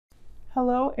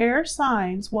Hello, air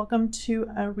signs. Welcome to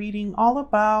a reading all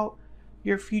about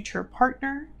your future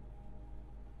partner.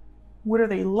 What are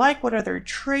they like? What are their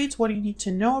traits? What do you need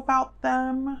to know about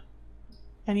them?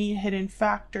 Any hidden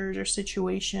factors or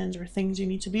situations or things you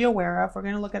need to be aware of. We're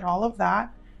going to look at all of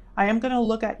that. I am going to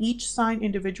look at each sign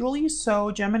individually.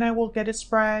 So Gemini will get a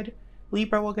spread,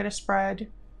 Libra will get a spread,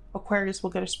 Aquarius will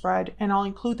get a spread, and I'll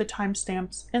include the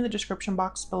timestamps in the description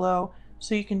box below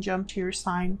so you can jump to your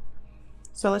sign.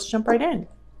 So let's jump right in.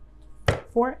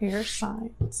 For air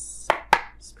signs,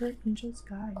 spirit, angels,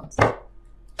 guides.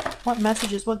 What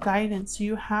messages, what guidance do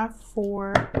you have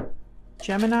for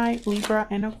Gemini, Libra,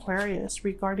 and Aquarius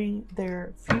regarding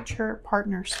their future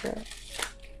partner spirit?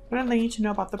 What do they need to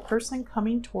know about the person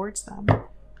coming towards them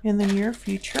in the near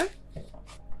future?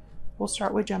 We'll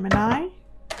start with Gemini.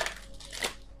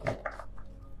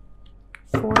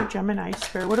 For Gemini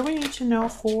spirit, what do we need to know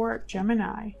for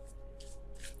Gemini?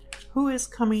 Who is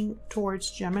coming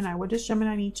towards Gemini? What does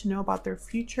Gemini need to know about their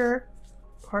future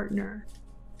partner?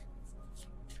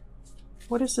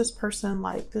 What is this person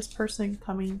like? This person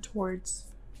coming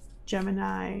towards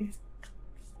Gemini,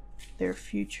 their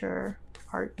future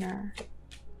partner.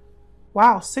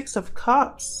 Wow, Six of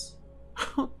Cups.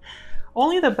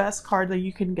 Only the best card that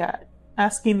you can get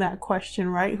asking that question,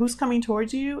 right? Who's coming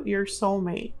towards you? Your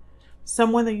soulmate.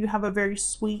 Someone that you have a very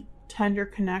sweet, tender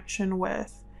connection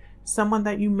with. Someone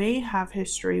that you may have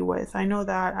history with. I know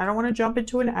that. I don't want to jump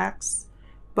into an ex,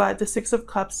 but the Six of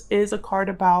Cups is a card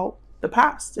about the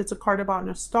past. It's a card about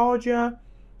nostalgia,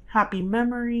 happy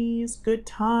memories, good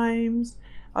times,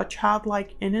 a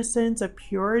childlike innocence, a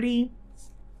purity,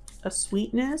 a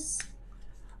sweetness.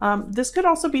 This could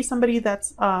also be somebody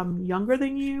that's younger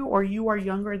than you, or you are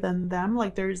younger than them.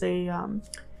 Like there's a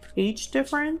age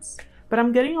difference, but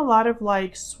I'm getting a lot of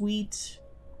like sweet,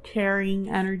 caring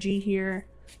energy here.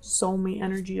 Soulmate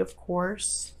energy, of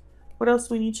course. What else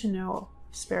do we need to know,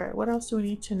 Spirit? What else do we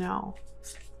need to know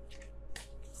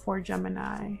for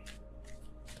Gemini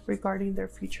regarding their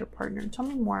future partner? Tell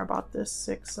me more about this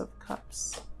Six of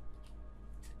Cups.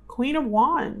 Queen of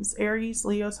Wands, Aries,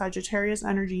 Leo, Sagittarius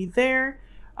energy there.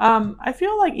 I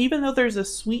feel like even though there's a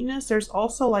sweetness, there's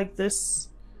also like this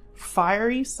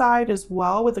fiery side as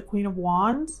well with the Queen of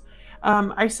Wands.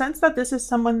 I sense that this is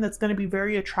someone that's going to be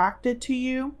very attracted to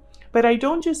you. But I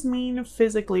don't just mean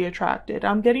physically attracted.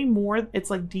 I'm getting more, it's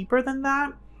like deeper than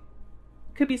that.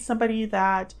 Could be somebody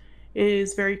that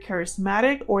is very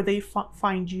charismatic, or they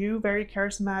find you very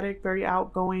charismatic, very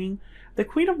outgoing. The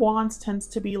Queen of Wands tends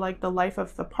to be like the life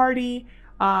of the party.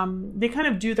 They kind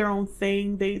of do their own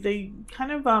thing. They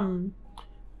kind of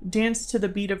dance to the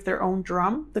beat of their own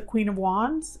drum, the Queen of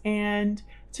Wands. And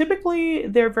typically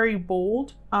they're very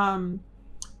bold.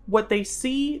 What they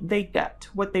see, they get.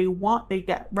 What they want, they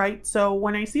get, right? So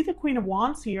when I see the Queen of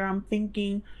Wands here, I'm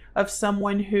thinking of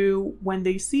someone who, when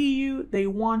they see you, they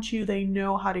want you, they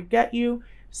know how to get you.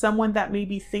 Someone that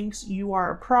maybe thinks you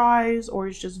are a prize or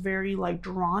is just very like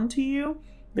drawn to you.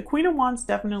 The Queen of Wands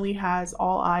definitely has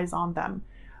all eyes on them.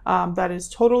 That is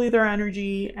totally their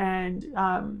energy. And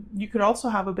you could also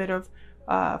have a bit of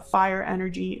fire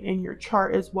energy in your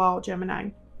chart as well,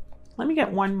 Gemini. Let me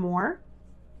get one more.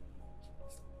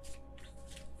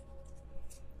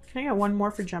 Can I get one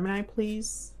more for Gemini,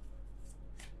 please?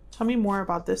 Tell me more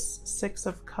about this Six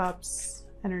of Cups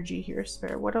energy here,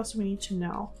 Spirit. What else do we need to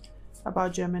know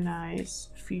about Gemini's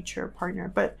future partner?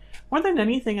 But more than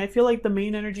anything, I feel like the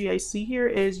main energy I see here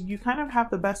is you kind of have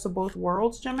the best of both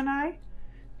worlds, Gemini,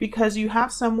 because you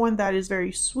have someone that is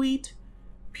very sweet,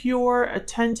 pure,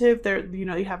 attentive. They're, you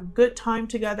know, you have good time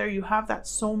together. You have that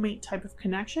soulmate type of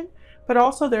connection, but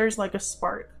also there's like a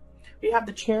spark. We have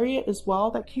the Chariot as well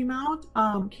that came out,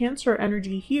 Cancer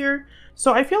energy here.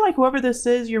 So I feel like whoever this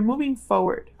is, you're moving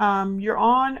forward. You're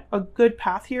on a good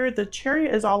path here. The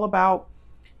Chariot is all about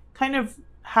kind of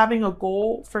having a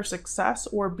goal for success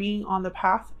or being on the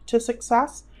path to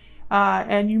success.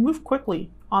 And you move quickly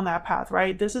on that path,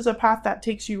 right? This is a path that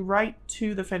takes you right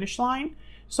to the finish line.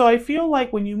 So I feel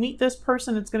like when you meet this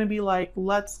person, it's going to be like,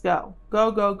 let's go, go,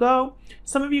 go, go.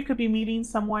 Some of you could be meeting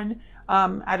someone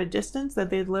at a distance, that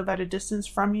they live at a distance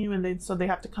from you, and so they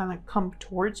have to kind of come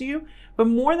towards you. But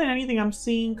more than anything, I'm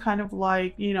seeing kind of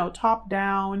like, you know, top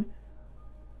down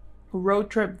road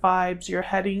trip vibes. You're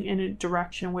heading in a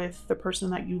direction with the person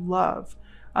that you love.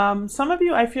 Some of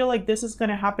you, I feel like this is going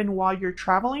to happen while you're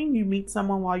traveling. You meet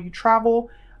someone while you travel.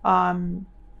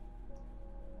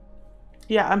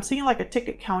 Yeah, I'm seeing like a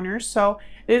ticket counter. So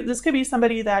this could be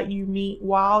somebody that you meet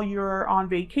while you're on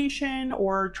vacation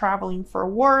or traveling for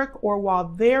work, or while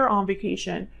they're on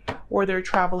vacation or they're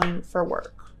traveling for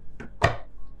work.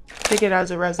 Take it as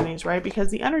it resonates, right?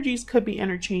 Because the energies could be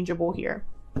interchangeable here.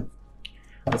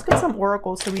 Let's get some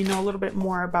oracles so we know a little bit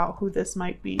more about who this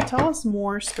might be. Tell us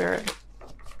more, Spirit.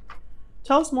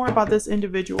 Tell us more about this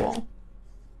individual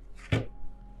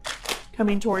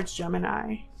coming towards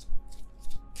Gemini.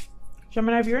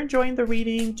 Gemini, if you're enjoying the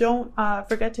reading, don't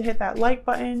forget to hit that like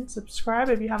button, subscribe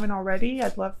if you haven't already.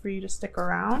 I'd love for you to stick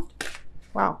around.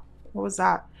 Wow, what was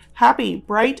that? Happy,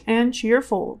 bright, and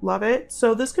cheerful. Love it.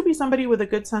 So this could be somebody with a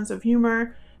good sense of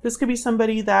humor. This could be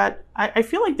somebody that I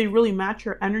feel like they really match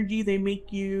your energy. They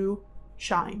make you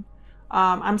shine.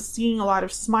 I'm seeing a lot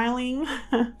of smiling.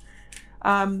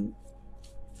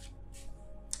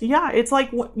 Yeah, it's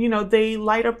like, you know, they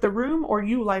light up the room or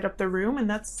you light up the room. And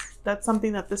that's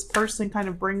something that this person kind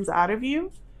of brings out of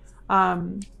you.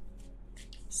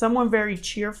 Someone very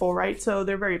cheerful, right? So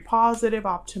they're very positive,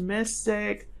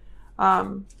 optimistic.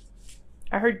 I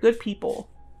heard good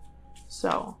people.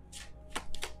 So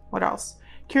what else?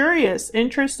 Curious,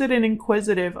 interested, and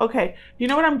inquisitive. Okay, you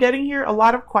know what I'm getting here? A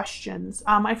lot of questions.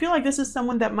 I feel like this is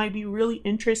someone that might be really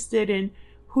interested in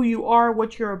who you are,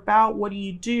 what you're about, what do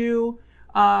you do.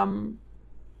 I'm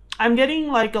getting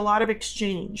like a lot of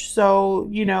exchange. So,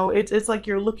 you know, it's like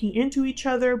you're looking into each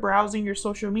other, browsing your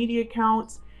social media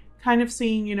accounts, kind of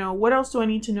seeing, you know, what else do I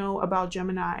need to know about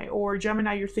Gemini? Or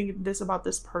Gemini, you're thinking this about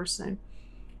this person.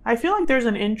 I feel like there's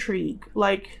an intrigue.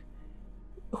 Like,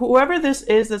 whoever this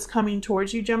is that's coming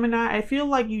towards you, Gemini, I feel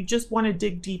like you just want to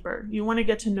dig deeper. You want to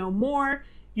get to know more.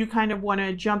 You kind of want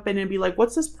to jump in and be like,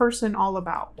 what's this person all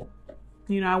about?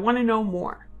 You know, I want to know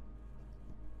more.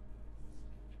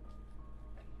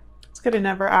 Let's get an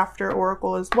ever after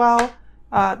oracle as well.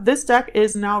 This deck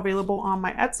is now available on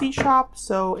my Etsy shop.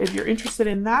 So if you're interested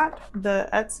in that, the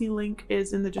Etsy link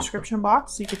is in the description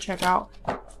box. So you can check out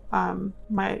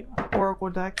my oracle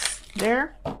decks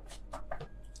there.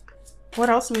 What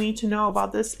else do we need to know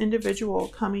about this individual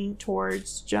coming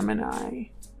towards Gemini?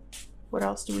 What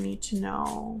else do we need to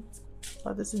know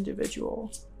about this individual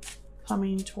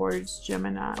coming towards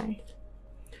Gemini?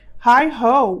 Hi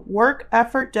ho, work,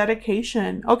 effort,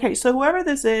 dedication. Okay, so whoever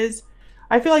this is,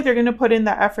 I feel like they're going to put in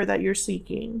the effort that you're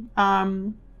seeking.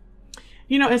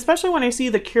 You know, especially when I see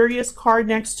the curious card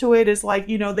next to it is like,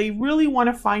 you know, they really want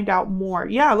to find out more.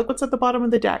 Yeah, look what's at the bottom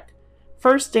of the deck.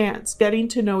 First dance, getting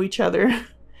to know each other.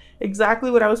 Exactly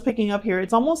what I was picking up here.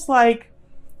 It's almost like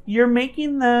you're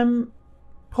making them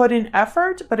put in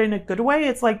effort, but in a good way.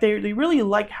 It's like they really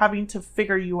like having to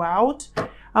figure you out.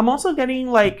 I'm also getting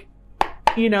like,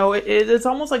 you know, it's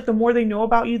almost like the more they know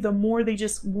about you, the more they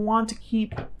just want to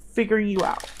keep figuring you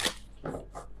out.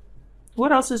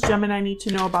 What else does Gemini need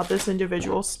to know about this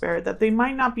individual, Spirit, that they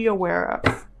might not be aware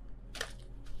of?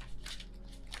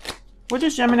 What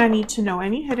does Gemini need to know?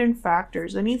 Any hidden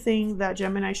factors, anything that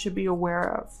Gemini should be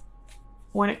aware of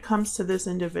when it comes to this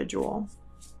individual?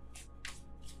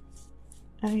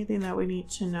 Anything that we need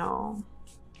to know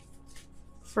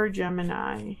for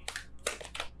Gemini?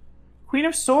 Queen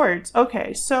of Swords.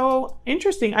 Okay, so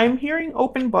interesting. I'm hearing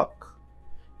open book.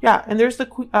 Yeah, and there's the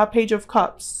Page of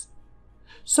Cups.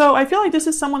 So I feel like this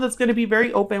is someone that's going to be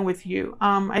very open with you.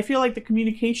 I feel like the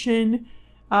communication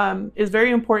is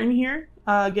very important here.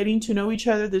 Getting to know each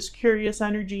other, this curious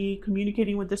energy,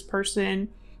 communicating with this person,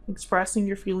 expressing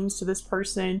your feelings to this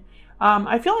person.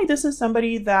 I feel like this is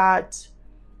somebody that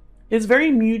is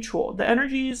very mutual. The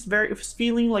energy is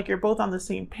feeling like you're both on the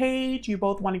same page. You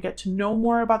both want to get to know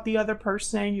more about the other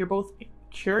person. You're both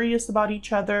curious about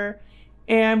each other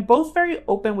and both very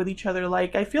open with each other.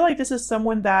 Like, I feel like this is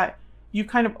someone that you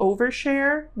kind of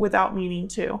overshare without meaning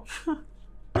to.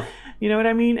 You know what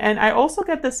I mean? And I also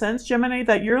get the sense, Gemini,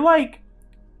 that you're like,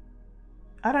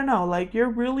 I don't know, like you're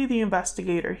really the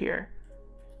investigator here.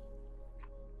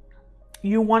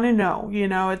 You want to know, you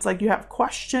know, it's like you have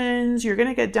questions. You're going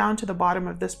to get down to the bottom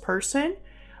of this person.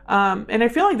 And I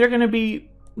feel like they're going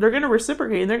to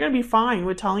reciprocate and they're going to be fine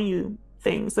with telling you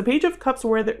things. The Page of Cups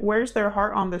wears their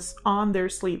heart on their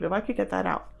sleeve. If I could get that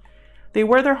out. They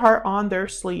wear their heart on their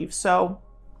sleeve. So,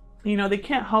 you know, they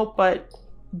can't help but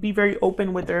be very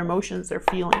open with their emotions, their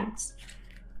feelings.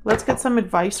 Let's get some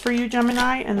advice for you,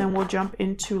 Gemini, and then we'll jump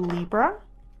into Libra.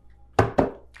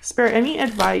 Spirit, any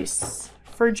advice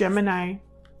for Gemini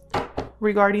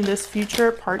regarding this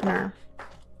future partner?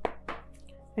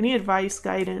 Any advice,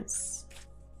 guidance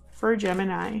for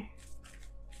Gemini?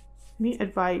 Any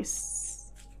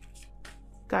advice,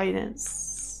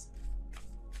 guidance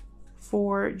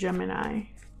for Gemini?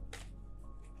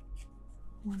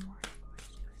 One more.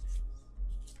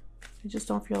 I just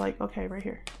don't feel like, okay, right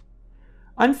here.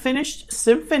 Unfinished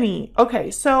Symphony.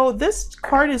 Okay, so this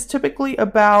card is typically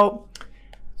about,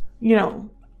 you know,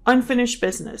 unfinished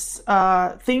business.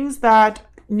 Things that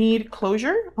need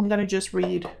closure. I'm going to just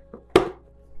read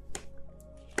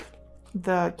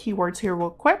the keywords here real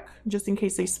quick, just in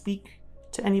case they speak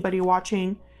to anybody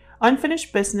watching.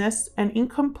 Unfinished business, an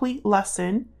incomplete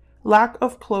lesson, lack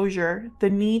of closure, the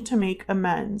need to make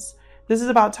amends. This is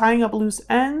about tying up loose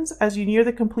ends as you near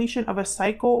the completion of a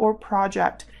cycle or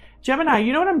project. Gemini,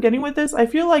 you know what I'm getting with this? I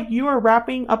feel like you are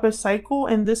wrapping up a cycle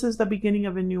and this is the beginning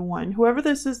of a new one. Whoever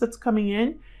this is that's coming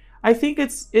in, I think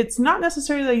it's not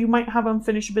necessarily that you might have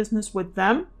unfinished business with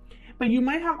them, but you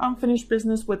might have unfinished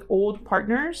business with old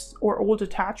partners or old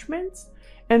attachments.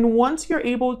 And once you're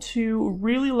able to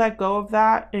really let go of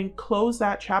that and close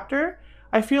that chapter,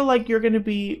 I feel like you're going to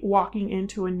be walking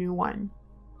into a new one.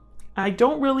 I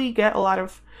don't really get a lot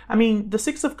of, I mean, the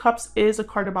Six of Cups is a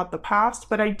card about the past,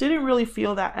 but I didn't really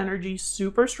feel that energy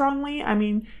super strongly. I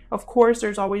mean, of course,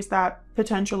 there's always that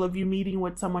potential of you meeting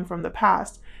with someone from the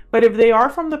past. But if they are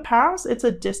from the past, it's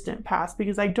a distant past,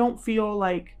 because I don't feel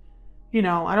like, you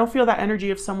know, I don't feel that energy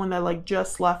of someone that like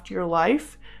just left your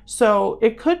life. So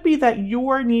it could be that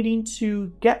you're needing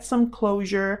to get some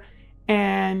closure,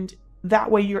 and that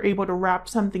way you're able to wrap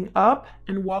something up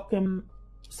and welcome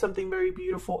something very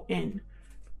beautiful in.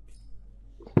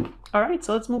 All right,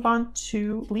 so let's move on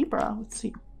to Libra. Let's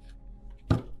see.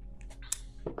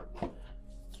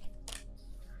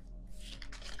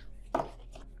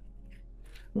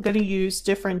 I'm going to use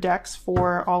different decks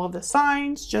for all of the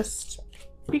signs just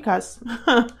because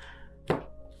I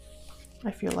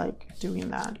feel like doing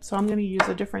that. So I'm going to use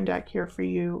a different deck here for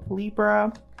you,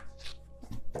 Libra.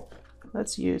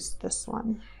 Let's use this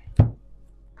one.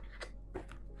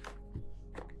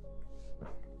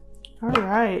 All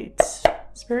right,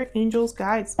 Spirit, Angels,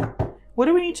 Guides. What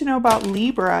do we need to know about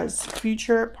Libra's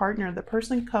future partner, the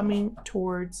person coming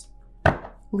towards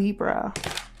Libra?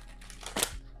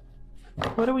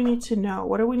 What do we need to know?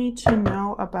 What do we need to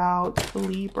know about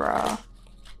Libra?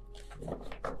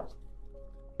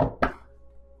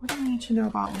 What do we need to know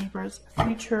about Libra's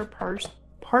future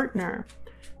partner?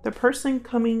 The person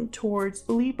coming towards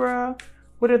Libra.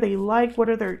 What are they like? What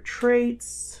are their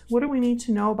traits? What do we need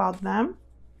to know about them?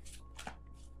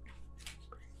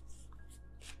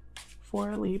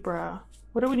 For Libra,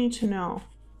 what do we need to know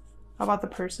about the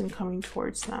person coming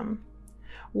towards them?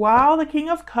 Wow, the King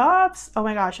of Cups. Oh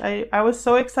my gosh, I was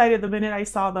so excited the minute I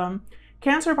saw them.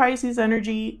 Cancer, Pisces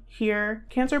energy here.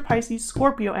 Cancer, Pisces,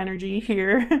 Scorpio energy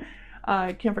here.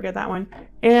 I can't forget that one.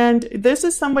 And this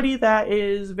is somebody that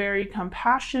is very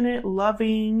compassionate,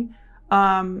 loving,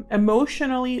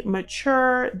 emotionally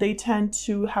mature. They tend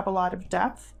to have a lot of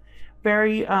depth.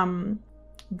 Very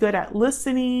good at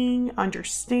listening,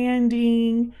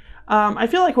 understanding. I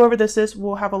feel like whoever this is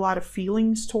will have a lot of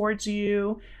feelings towards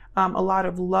you, a lot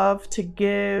of love to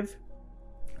give.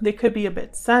 They could be a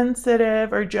bit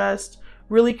sensitive or just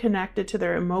really connected to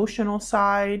their emotional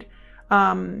side.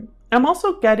 I'm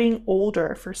also getting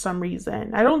older for some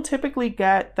reason. I don't typically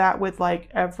get that with like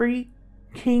every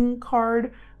King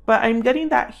card, but I'm getting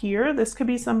that here. This could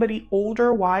be somebody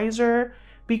older, wiser,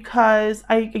 because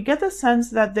I get the sense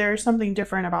that there's something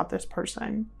different about this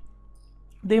person.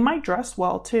 They might dress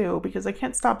well too, because I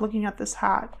can't stop looking at this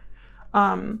hat.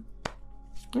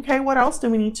 Okay, what else do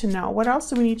we need to know? What else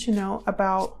do we need to know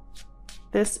about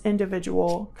this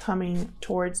individual coming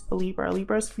towards Libra,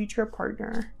 Libra's future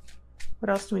partner? What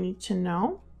else do we need to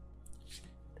know?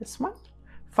 This one,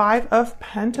 Five of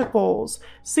Pentacles.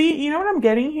 See, you know what I'm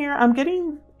getting here? I'm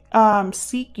getting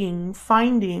seeking,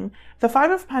 finding. The Five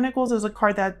of Pentacles is a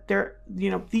card that they're, you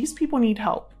know, these people need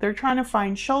help. They're trying to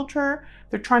find shelter.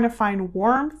 They're trying to find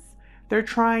warmth. They're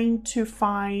trying to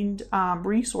find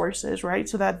resources, right?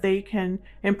 So that they can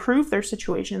improve their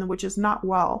situation, which is not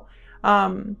well.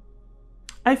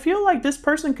 I feel like this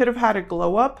person could have had a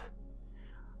glow up.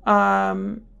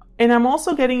 And I'm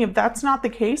also getting, if that's not the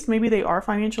case, maybe they are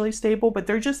financially stable, but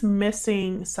they're just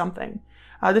missing something.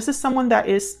 This is someone that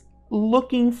is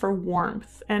looking for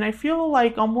warmth. And I feel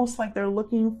like almost like they're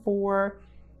looking for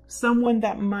someone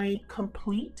that might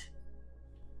complete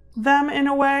them in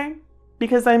a way,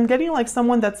 because I'm getting like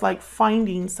someone that's like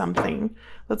finding something.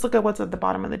 Let's look at what's at the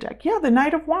bottom of the deck. Yeah, the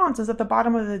Knight of Wands is at the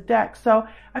bottom of the deck. So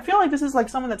I feel like this is like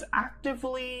someone that's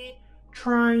actively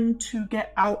trying to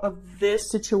get out of this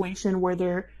situation where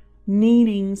they're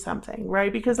needing something,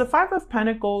 right? Because the Five of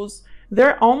Pentacles,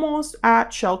 they're almost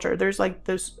at shelter. There's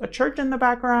a church in the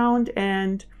background,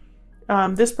 and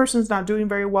this person's not doing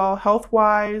very well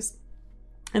health-wise.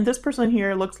 And this person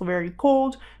here looks very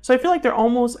cold. So I feel like they're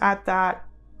almost at that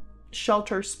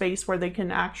shelter space where they can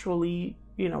actually,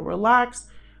 you know, relax,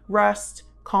 rest,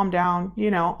 calm down, you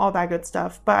know, all that good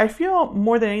stuff. But I feel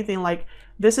more than anything like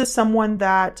this is someone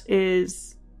that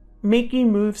is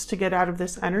making moves to get out of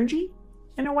this energy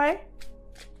in a way.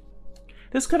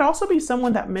 This could also be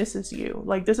someone that misses you.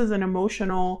 Like this is an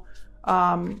emotional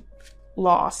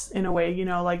loss in a way, you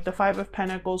know, like the Five of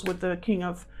Pentacles with the King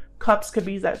of Cups could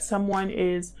be that someone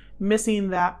is missing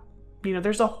that, you know,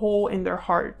 there's a hole in their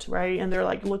heart, right? And they're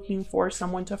like looking for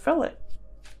someone to fill it.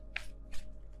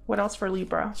 What else for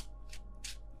Libra?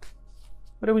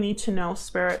 What do we need to know,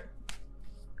 Spirit,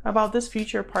 about this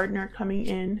future partner coming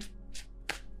in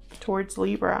towards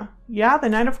Libra? Yeah, the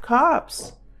Nine of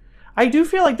Cups. I do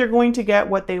feel like they're going to get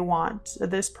what they want.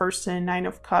 This person, Nine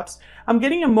of Cups. I'm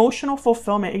getting emotional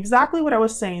fulfillment. Exactly what I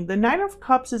was saying. The Nine of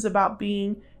Cups is about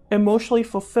being emotionally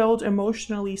fulfilled,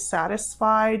 emotionally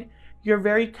satisfied. You're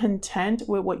very content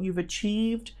with what you've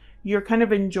achieved. You're kind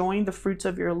of enjoying the fruits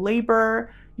of your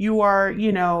labor. You are,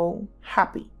 you know,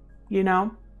 happy, you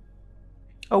know.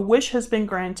 A wish has been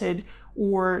granted,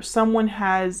 or someone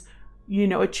has, you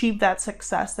know, achieved that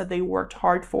success that they worked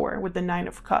hard for with the Nine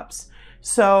of Cups.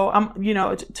 So, you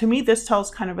know, to me, this tells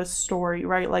kind of a story,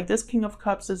 right? Like this King of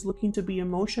Cups is looking to be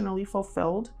emotionally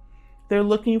fulfilled. They're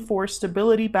looking for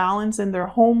stability, balance in their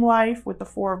home life with the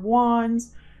Four of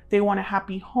Wands. They want a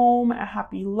happy home, a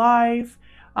happy life.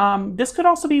 This could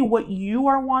also be what you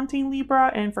are wanting,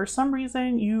 Libra. And for some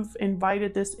reason, you've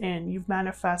invited this in. You've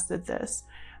manifested this.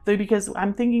 Because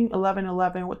I'm thinking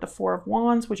 1111 with the Four of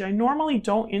Wands, which I normally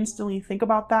don't instantly think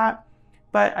about that.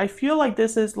 But I feel like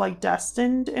this is like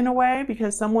destined in a way,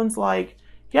 because someone's like,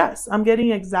 yes, I'm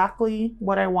getting exactly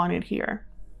what I wanted here.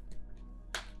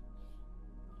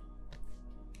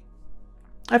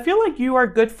 I feel like you are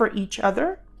good for each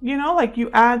other, you know, like you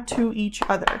add to each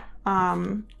other.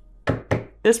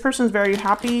 This person's very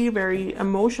happy, very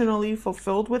emotionally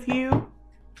fulfilled with you.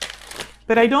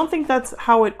 But I don't think that's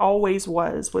how it always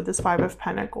was with this Five of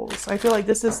Pentacles. I feel like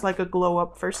this is like a glow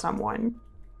up for someone.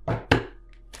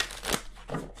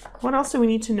 What else do we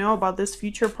need to know about this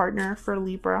future partner for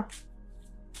Libra?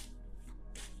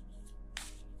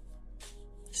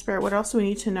 Spirit, what else do we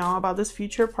need to know about this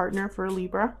future partner for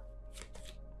Libra?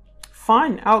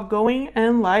 Fun, outgoing,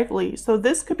 and lively. So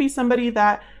this could be somebody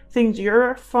that thinks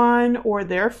you're fun or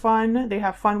they're fun. They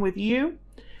have fun with you.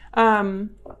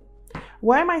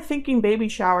 Why am I thinking baby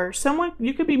shower?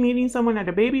 You could be meeting someone at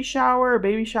a baby shower. A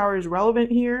baby shower is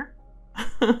relevant here.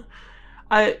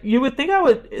 You would think I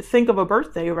would think of a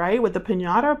birthday, right? With the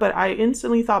piñata, but I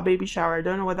instantly thought baby shower. I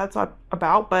don't know what that's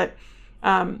about, but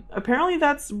apparently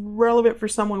that's relevant for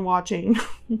someone watching.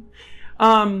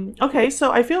 Okay,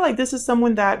 so I feel like this is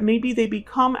someone that maybe they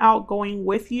become outgoing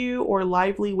with you or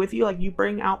lively with you, like you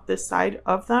bring out this side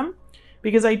of them,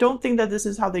 because I don't think that this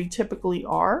is how they typically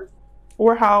are,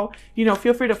 or how, you know,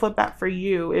 feel free to flip that for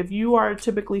you. If you are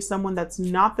typically someone that's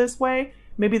not this way,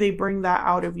 maybe they bring that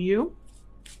out of you.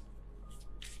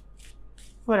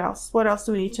 What else? What else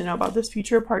do we need to know about this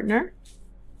future partner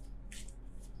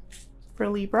for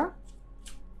Libra?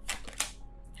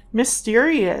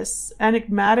 Mysterious,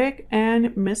 enigmatic,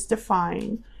 and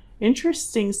mystifying.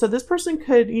 Interesting. So this person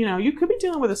could, you know, you could be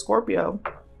dealing with a Scorpio.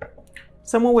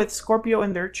 Someone with Scorpio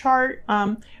in their chart.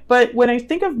 But when I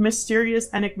think of mysterious,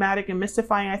 enigmatic, and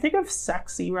mystifying, I think of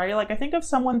sexy, right? Like I think of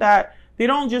someone that they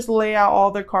don't just lay out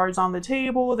all their cards on the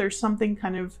table. There's something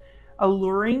kind of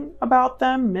alluring about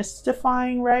them,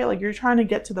 mystifying, right? Like you're trying to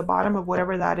get to the bottom of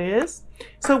whatever that is.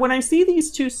 So when I see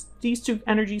these two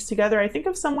energies together, I think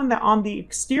of someone that on the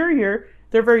exterior,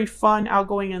 they're very fun,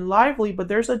 outgoing, and lively, but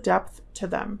there's a depth to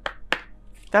them.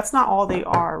 That's not all they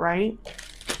are, right?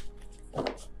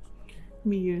 Let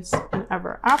me use an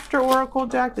Ever After Oracle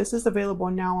deck. This is available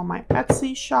now on my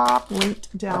Etsy shop,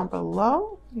 linked down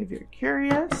below if you're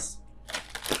curious.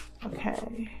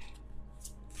 Okay.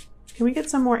 Can we get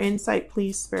some more insight,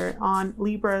 please, Spirit, on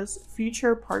Libra's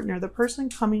future partner, the person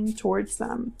coming towards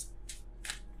them?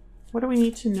 What do we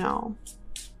need to know?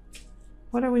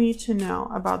 What do we need to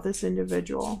know about this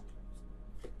individual?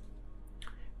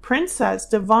 Princess,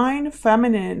 divine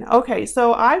feminine. Okay,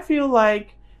 so I feel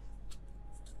like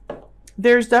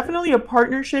there's definitely a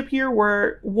partnership here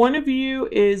where one of you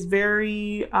is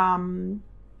very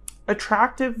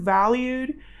attractive,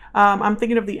 valued. I'm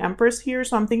thinking of the Empress here.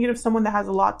 So I'm thinking of someone that has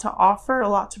a lot to offer, a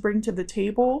lot to bring to the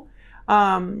table.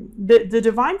 The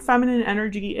divine feminine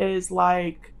energy is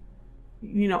like,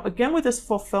 you know, again, with this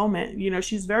fulfillment, you know,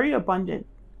 she's very abundant,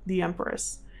 the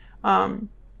Empress.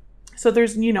 So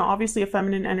there's, you know, obviously a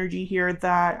feminine energy here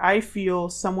that I feel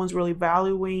someone's really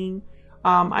valuing.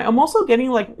 I'm also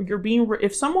getting like you're being,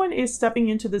 if someone is stepping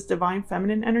into this divine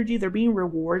feminine energy, they're being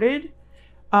rewarded.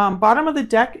 Bottom of the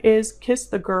deck is kiss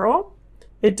the girl.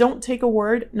 It don't take a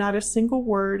word, not a single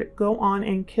word. Go on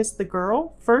and kiss the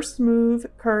girl. First move,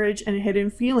 courage, and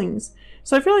hidden feelings.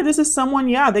 So I feel like this is someone,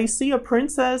 yeah, they see a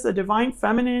princess, a divine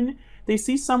feminine. They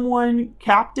see someone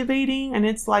captivating and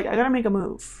it's like, I gotta make a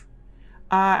move.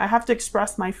 I have to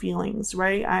express my feelings,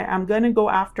 right? I'm gonna go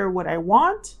after what I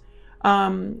want.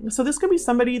 So this could be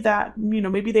somebody that, you know,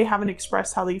 maybe they haven't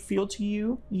expressed how they feel to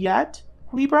you yet,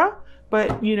 Libra.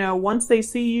 But, you know, once they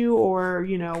see you, or,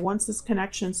 you know, once this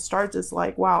connection starts, it's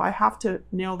like, wow, I have to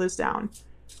nail this down.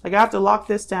 Like, I have to lock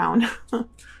this down.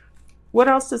 What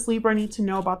else does Libra need to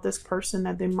know about this person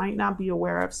that they might not be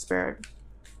aware of, Spirit?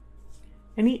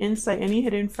 Any insight, any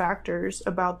hidden factors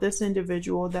about this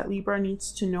individual that Libra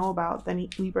needs to know about,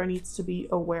 that Libra needs to be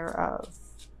aware of?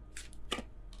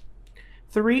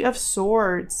 Three of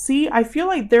Swords. See, I feel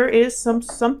like there is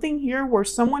something here where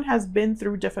someone has been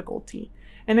through difficulty.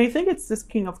 And I think it's this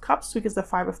King of Cups because the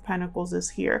Five of Pentacles is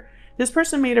here. This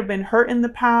person may have been hurt in the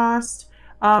past.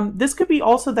 This could be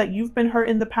also that you've been hurt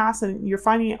in the past and you're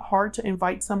finding it hard to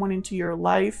invite someone into your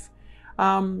life.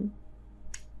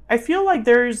 I feel like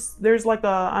there's like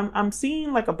I'm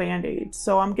seeing like a band-aid.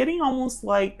 So I'm getting almost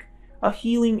like a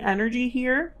healing energy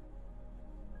here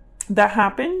that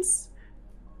happens.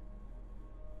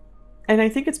 And I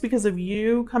think it's because of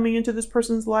you coming into this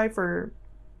person's life, or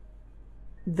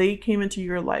they came into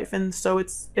your life. And so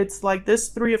it's like this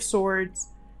Three of Swords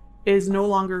is no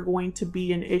longer going to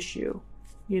be an issue,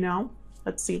 you know?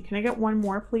 Let's see. Can I get one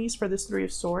more, please, for this Three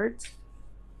of Swords?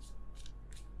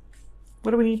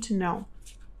 What do we need to know?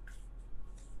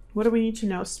 What do we need to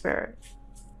know, Spirit,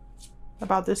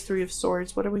 about this Three of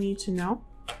Swords? What do we need to know?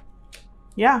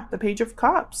 Yeah, the Page of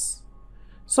Cups.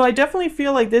 So I definitely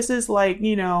feel like this is like,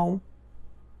 you know,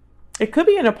 it could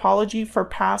be an apology for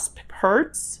past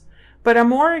hurts. But I'm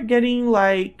more getting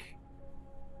like,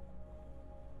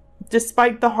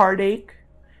 despite the heartache,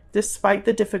 despite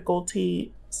the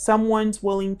difficulty, someone's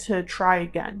willing to try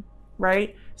again,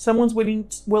 right? Someone's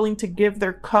willing to give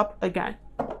their cup again.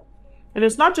 And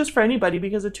it's not just for anybody,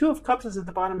 because the Two of Cups is at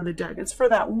the bottom of the deck. It's for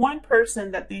that one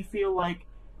person that they feel like,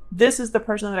 this is the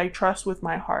person that I trust with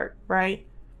my heart, right?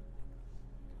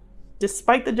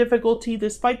 Despite the difficulty,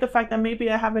 despite the fact that maybe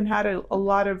I haven't had a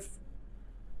lot of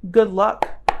good luck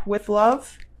with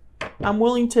love, I'm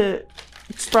willing to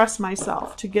express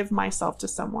myself, to give myself to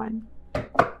someone.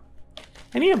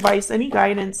 Any advice, any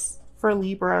guidance for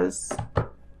Libras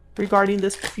regarding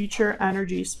this future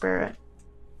energy, Spirit?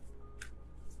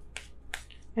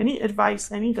 Any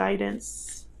advice, any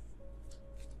guidance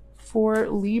for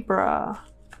Libra?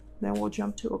 Then we'll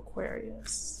jump to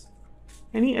Aquarius.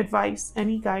 Any advice,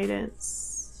 any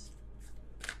guidance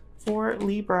for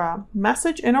Libra?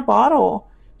 Message in a bottle.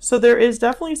 So there is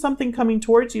definitely something coming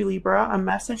towards you, Libra, a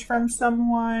message from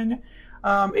someone.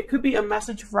 It could be a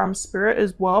message from Spirit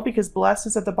as well, because Bless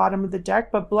is at the bottom of the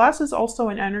deck, but Bless is also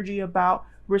an energy about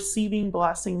receiving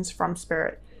blessings from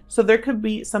Spirit. So there could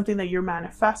be something that you're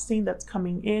manifesting that's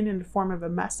coming in the form of a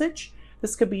message.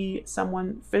 This could be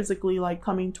someone physically like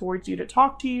coming towards you to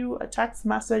talk to you, a text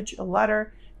message, a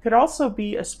letter. It could also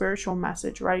be a spiritual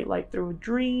message, right? Like through a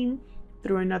dream,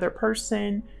 through another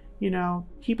person. You know,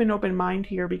 keep an open mind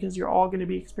here, because you're all going to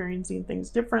be experiencing things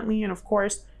differently. And of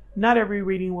course, not every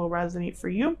reading will resonate for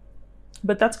you.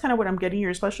 But that's kind of what I'm getting here,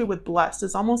 especially with Blessed.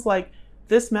 It's almost like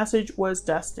this message was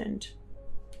destined.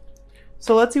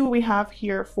 So let's see what we have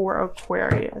here for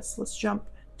Aquarius. Let's jump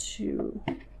to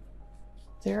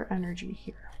their energy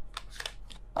here.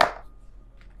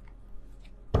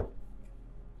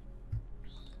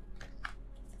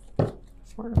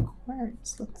 For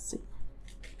Aquarius, let's see.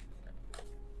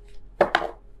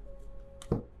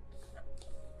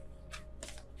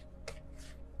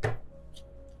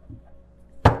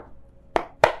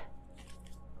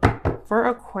 For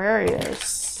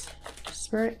Aquarius,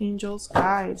 Spirit, Angels,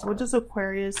 Guides, what does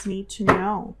Aquarius need to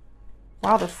know?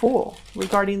 Wow, the Fool,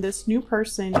 regarding this new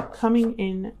person coming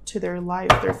into their life,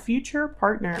 their future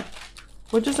partner.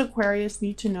 What does Aquarius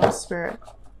need to know, Spirit,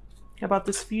 about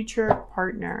this future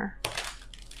partner?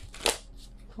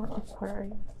 For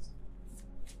Aquarius.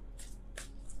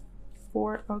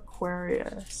 For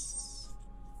Aquarius.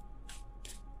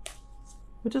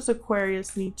 What does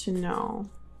Aquarius need to know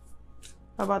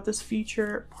about this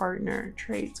future partner?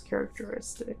 Traits,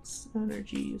 characteristics,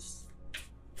 energies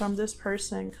from this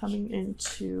person coming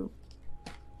into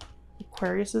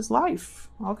Aquarius's life.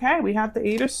 Okay, we have the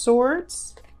Eight of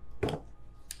Swords.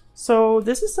 So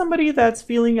this is somebody that's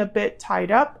feeling a bit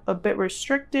tied up, a bit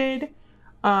restricted.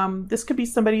 This could be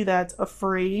somebody that's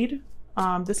afraid.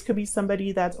 This could be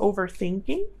somebody that's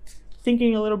overthinking,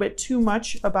 thinking a little bit too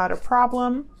much about a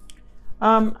problem.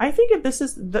 I think if this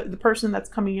is the person that's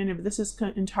coming in, if this is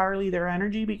entirely their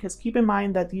energy, because keep in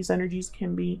mind that these energies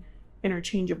can be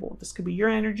interchangeable. This could be your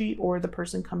energy or the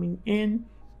person coming in,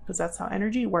 because that's how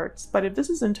energy works. But if this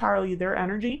is entirely their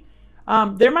energy,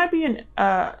 There might be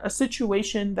a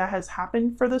situation that has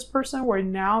happened for this person where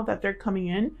now that they're coming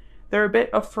in, they're a bit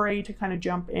afraid to kind of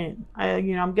jump in.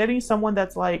 I'm getting someone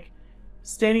that's like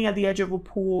standing at the edge of a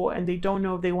pool and they don't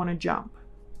know if they want to jump.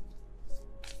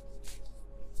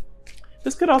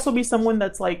 This could also be someone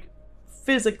that's like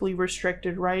physically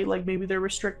restricted, right? Like maybe they're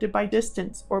restricted by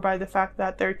distance or by the fact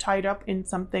that they're tied up in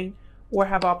something or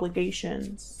have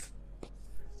obligations.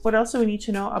 What else do we need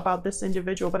to know about this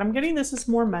individual? But I'm getting this is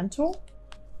more mental,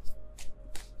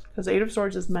 because Eight of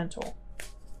Swords is mental.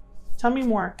 Tell me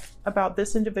more about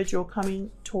this individual coming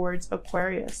towards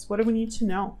Aquarius. What do we need to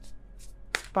know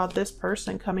about this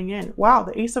person coming in? Wow,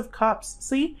 the Ace of Cups.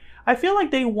 See, I feel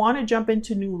like they want to jump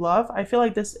into new love. I feel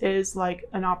like this is like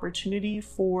an opportunity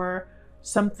for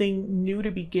something new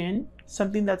to begin,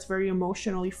 something that's very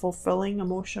emotionally fulfilling,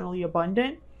 emotionally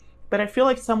abundant. But I feel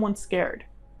like someone's scared.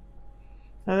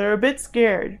 Now they're a bit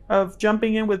scared of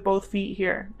jumping in with both feet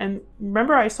here. And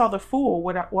remember, I saw the Fool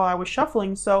while I was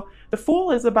shuffling. So the Fool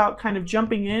is about kind of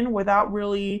jumping in without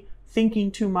really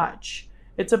thinking too much.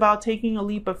 It's about taking a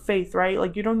leap of faith, right?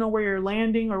 Like you don't know where you're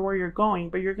landing or where you're going,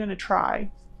 but you're going to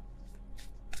try.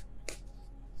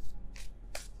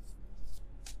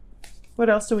 What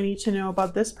else do we need to know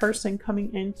about this person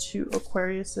coming into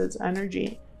Aquarius's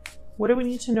energy? What do we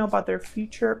need to know about their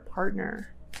future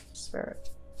partner, Spirit?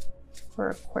 For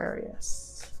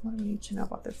Aquarius, what do we need to know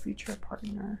about their future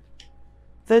partner?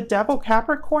 The Devil,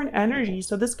 Capricorn energy.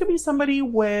 So this could be somebody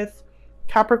with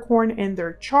Capricorn in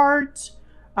their chart.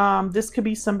 This could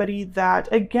be somebody that,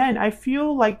 again, I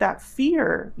feel like that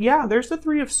fear. Yeah, there's the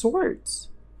Three of Swords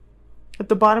at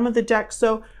the bottom of the deck.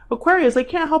 So Aquarius, I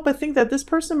can't help but think that this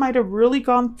person might have really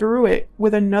gone through it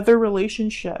with another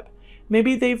relationship.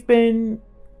 Maybe they've been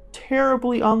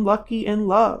terribly unlucky in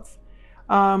love.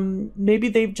 Maybe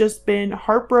they've just been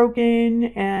heartbroken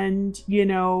and,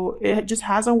 it just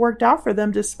hasn't worked out for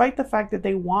them despite the fact that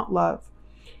they want love.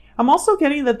 I'm also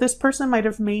getting that this person might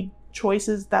have made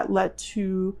choices that led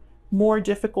to more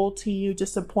difficulty,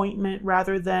 disappointment,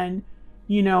 rather than,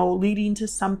 leading to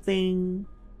something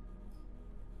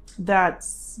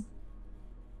that's,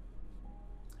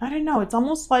 I don't know, it's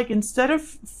almost like instead of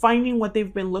finding what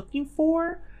they've been looking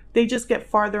for, they just get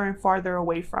farther and farther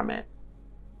away from it.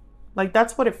 Like,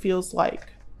 that's what it feels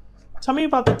like. Tell me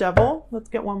about the Devil. Let's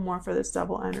get one more for this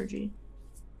Devil energy.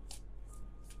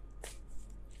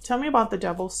 Tell me about the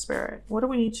Devil, Spirit. What do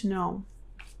we need to know?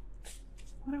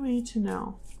 What do we need to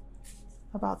know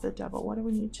about the Devil? What do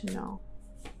we need to know?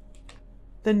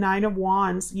 The Nine of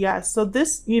Wands. Yes. So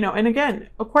this, and again,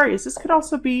 Aquarius, this could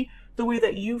also be the way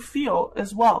that you feel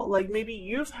as well. Like maybe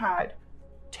you've had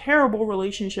terrible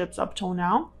relationships up till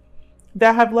now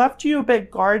that have left you a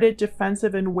bit guarded,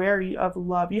 defensive, and wary of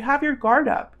love. You have your guard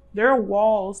up. There are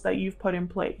walls that you've put in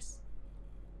place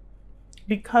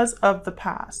because of the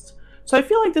past. So I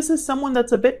feel like this is someone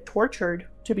that's a bit tortured,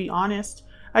 to be honest.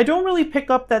 I don't really pick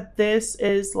up that this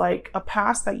is like a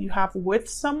past that you have with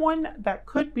someone. That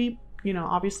could be,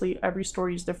 obviously every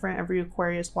story is different. Every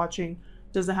Aquarius watching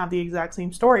doesn't have the exact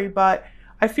same story, but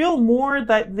I feel more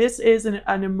that this is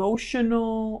an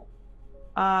emotional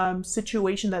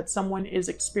situation that someone is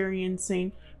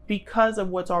experiencing because of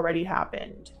what's already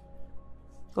happened.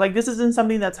 Like this isn't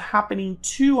something that's happening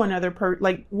to another person.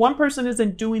 Like one person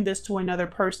isn't doing this to another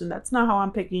person. That's not how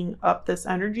I'm picking up this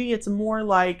energy. It's more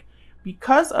like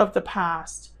because of the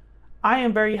past, I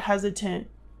am very hesitant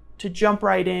to jump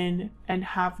right in and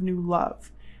have new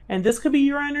love. And this could be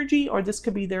your energy or this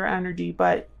could be their energy,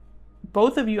 but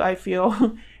both of you, I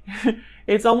feel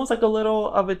it's almost like a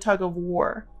little of a tug of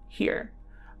war here.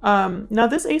 Now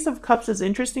this Ace of Cups is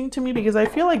interesting to me because I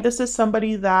feel like this is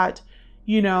somebody that,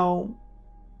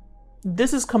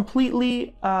 this is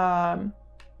completely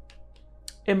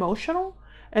emotional.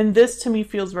 And this to me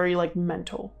feels very like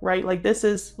mental, right? Like this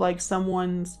is like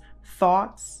someone's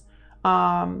thoughts,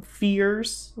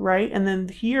 fears, right? And then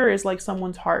here is like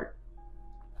someone's heart.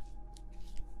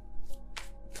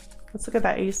 Let's look at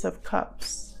that Ace of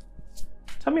Cups.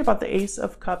 Tell me about the Ace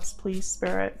of Cups, please,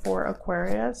 Spirit, for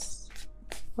Aquarius.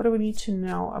 What do we need to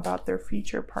know about their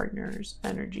future partner's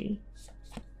energy?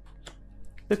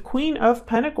 The Queen of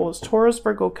Pentacles, Taurus,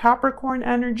 Virgo, Capricorn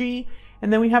energy.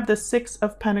 And then we have the Six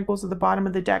of Pentacles at the bottom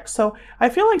of the deck. So I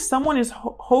feel like someone is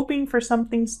hoping for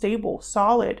something stable,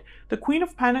 solid. The Queen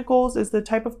of Pentacles is the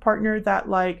type of partner that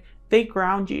like they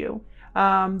ground you.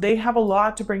 They have a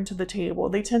lot to bring to the table.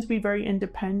 They tend to be very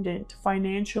independent,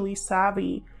 financially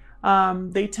savvy.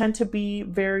 They tend to be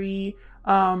very,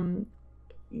 in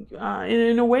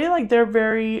a way, like they're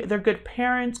good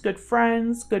parents, good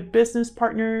friends, good business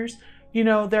partners.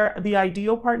 They're the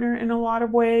ideal partner in a lot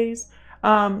of ways.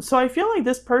 So I feel like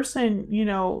this person,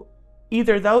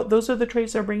 either those are the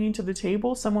traits they're bringing to the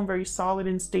table, someone very solid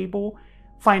and stable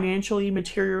financially,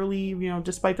 materially, you know,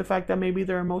 despite the fact that maybe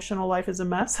their emotional life is a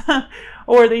mess,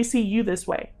 or they see you this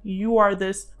way. You are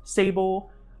this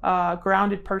stable,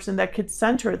 grounded person that could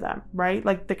center them, right?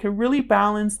 Like that could really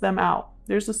balance them out.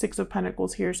 There's the Six of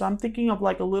Pentacles here. So I'm thinking of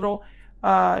like a little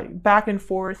back and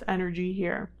forth energy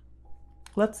here.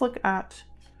 Let's look at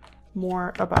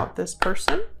more about this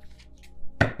person.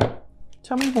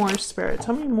 Tell me more, Spirit.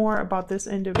 Tell me more about this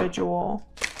individual.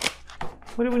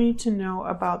 What do we need to know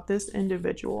about this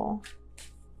individual?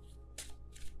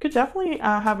 Could definitely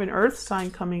have an earth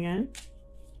sign coming in.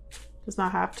 Does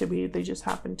not have to be. They just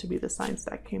happen to be the signs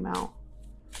that came out.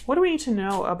 What do we need to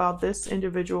know about this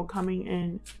individual coming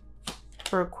in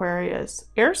for Aquarius?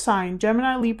 Air sign,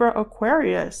 Gemini, Libra,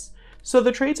 Aquarius. So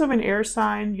the traits of an air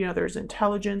sign, you know, there's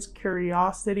intelligence,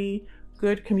 curiosity,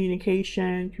 good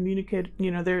communication,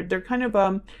 you know, they're kind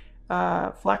of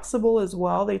flexible as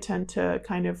well. They tend to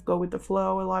kind of go with the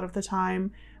flow a lot of the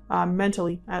time,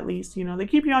 mentally at least, you know, they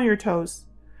keep you on your toes.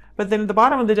 But then at the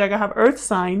bottom of the deck, I have earth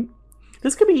sign.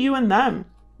 This could be you and them.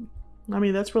 I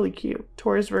mean, that's really cute.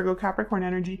 Taurus, Virgo, Capricorn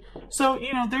energy. So,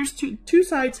 you know, there's two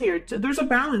sides here. There's a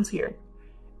balance here.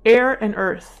 Air and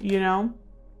earth, you know.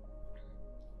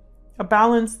 A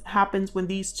balance happens when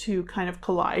these two kind of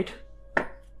collide.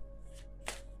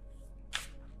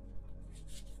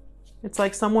 It's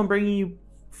like someone bringing you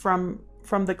from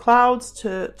the clouds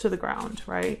to the ground,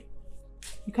 right?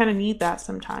 You kind of need that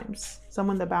sometimes.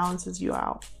 Someone that balances you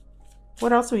out.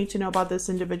 What else do we need to know about this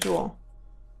individual?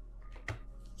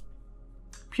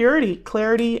 Purity,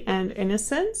 clarity, and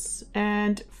innocence,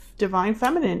 and divine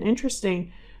feminine.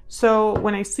 Interesting. So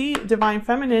when I see divine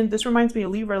feminine, this reminds me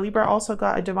of Libra. Libra also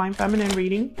got a divine feminine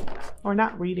reading, or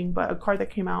not reading, but a card that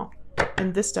came out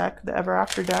in this deck, the Ever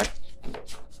After deck.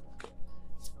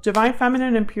 Divine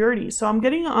feminine and purity. So I'm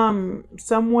getting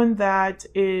someone that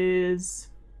is,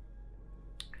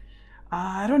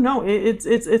 I don't know.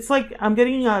 It's like I'm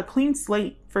getting a clean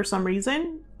slate for some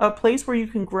reason. A place where you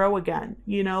can grow again.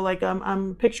 You know, like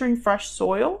I'm picturing fresh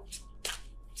soil.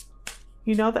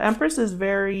 You know, the Empress is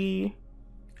very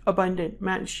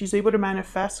abundant. She's able to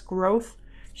manifest growth.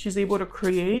 She's able to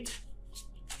create.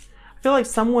 I feel like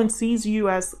someone sees you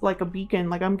as like a beacon.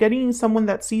 Like I'm getting someone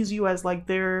that sees you as like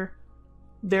their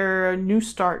new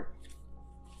start.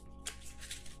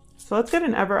 So let's get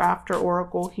an Ever After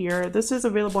Oracle here. This is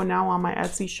available now on my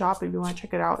Etsy shop if you want to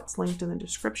check it out. It's linked in the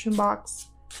description box.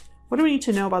 What do we need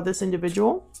to know about this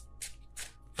individual?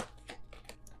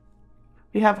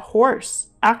 We have Horse,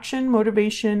 action,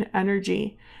 motivation,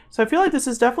 energy. So I feel like this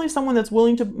is definitely someone that's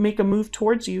willing to make a move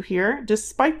towards you here,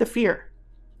 despite the fear.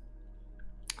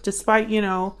 Despite, you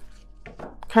know,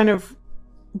 kind of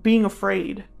being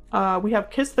afraid. We have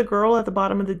Kiss the Girl at the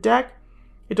bottom of the deck.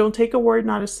 It don't take a word,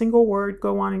 not a single word.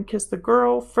 Go on and kiss the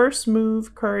girl. First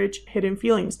move, courage, hidden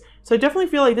feelings. So I definitely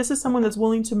feel like this is someone that's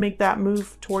willing to make that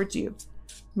move towards you.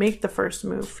 Make the first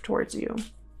move towards you.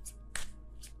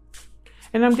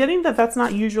 And I'm getting that that's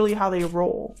not usually how they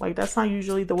roll. Like that's not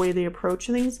usually the way they approach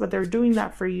things, but they're doing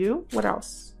that for you. What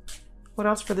else? What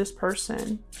else for this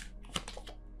person?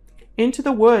 Into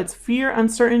the woods, fear,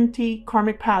 uncertainty,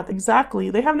 karmic path. Exactly.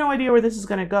 They have no idea where this is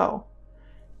going to go.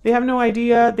 They have no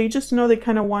idea. They just know they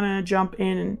kind of want to jump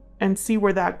in and see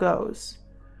where that goes.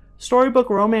 Storybook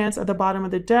romance at the bottom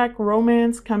of the deck.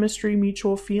 Romance, chemistry,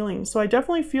 mutual feelings. So I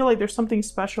definitely feel like there's something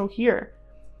special here.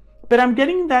 But I'm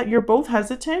getting that you're both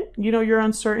hesitant. You know, you're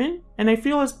uncertain. And I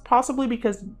feel it's possibly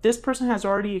because this person has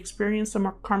already experienced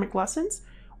some karmic lessons,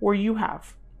 or you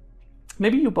have.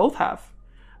 Maybe you both have.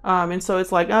 And so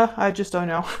it's like, I just don't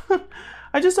know.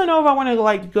 I just don't know if I want to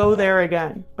like go there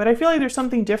again. But I feel like there's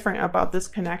something different about this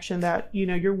connection that, you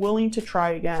know, you're willing to try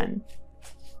again.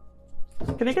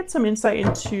 Can I get some insight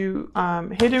into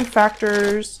hidden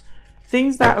factors,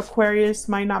 things that Aquarius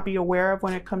might not be aware of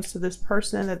when it comes to this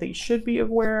person that they should be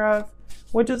aware of?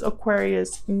 What does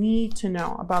Aquarius need to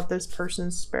know about this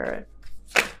person's spirit?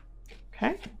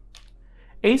 Okay.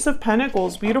 Ace of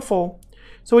Pentacles, beautiful.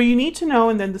 So what you need to know,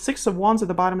 and then the Six of Wands at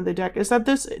the bottom of the deck, is that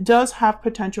this does have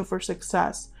potential for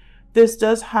success. This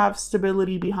does have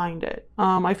stability behind it.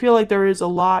 I feel like there is a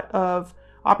lot of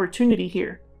opportunity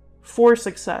here for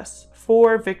success,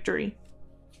 for victory.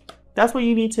 That's what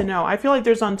you need to know. I feel like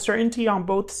there's uncertainty on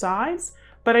both sides,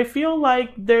 but I feel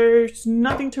like there's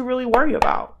nothing to really worry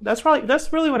about. That's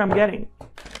really what I'm getting.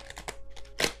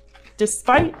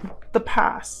 Despite the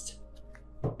past,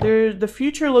 the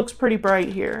future looks pretty bright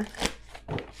here.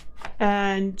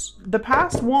 And the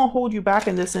past won't hold you back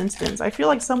in this instance. I feel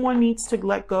like someone needs to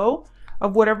let go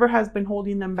of whatever has been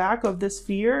holding them back, of this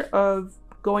fear of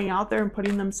going out there and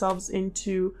putting themselves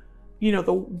into you know,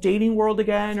 the dating world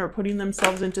again, or putting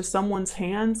themselves into someone's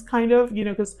hands, kind of, you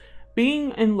know, because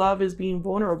being in love is being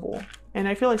vulnerable. And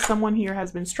I feel like someone here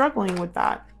has been struggling with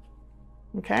that.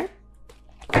 Okay.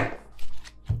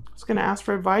 Just going to ask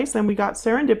for advice. Then we got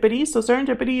serendipity. So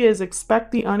serendipity is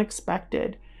expect the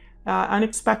unexpected.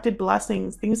 Unexpected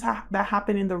blessings, things that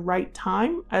happen in the right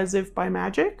time, as if by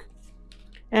magic.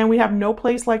 And we have no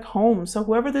place like home. So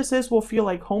whoever this is will feel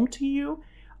like home to you.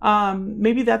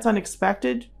 Maybe that's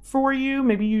unexpected for you.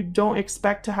 Maybe you don't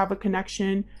expect to have a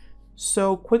connection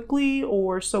so quickly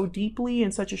or so deeply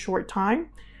in such a short time.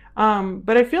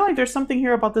 But I feel like there's something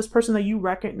here about this person that you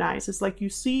recognize. It's like you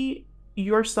see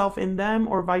yourself in them,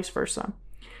 or vice versa.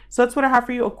 So that's what I have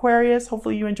for you, Aquarius.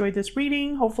 Hopefully you enjoyed this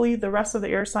reading. Hopefully the rest of the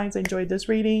air signs enjoyed this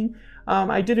reading.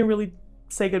 I didn't really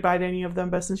say goodbye to any of them,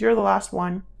 but since you're the last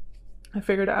one, I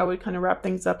figured I would kind of wrap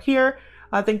things up here.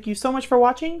 Thank you so much for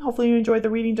watching. Hopefully you enjoyed the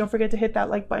reading. Don't forget to hit that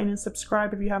like button and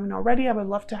subscribe if you haven't already. I would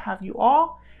love to have you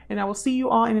all. And I will see you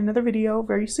all in another video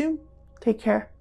very soon. Take care.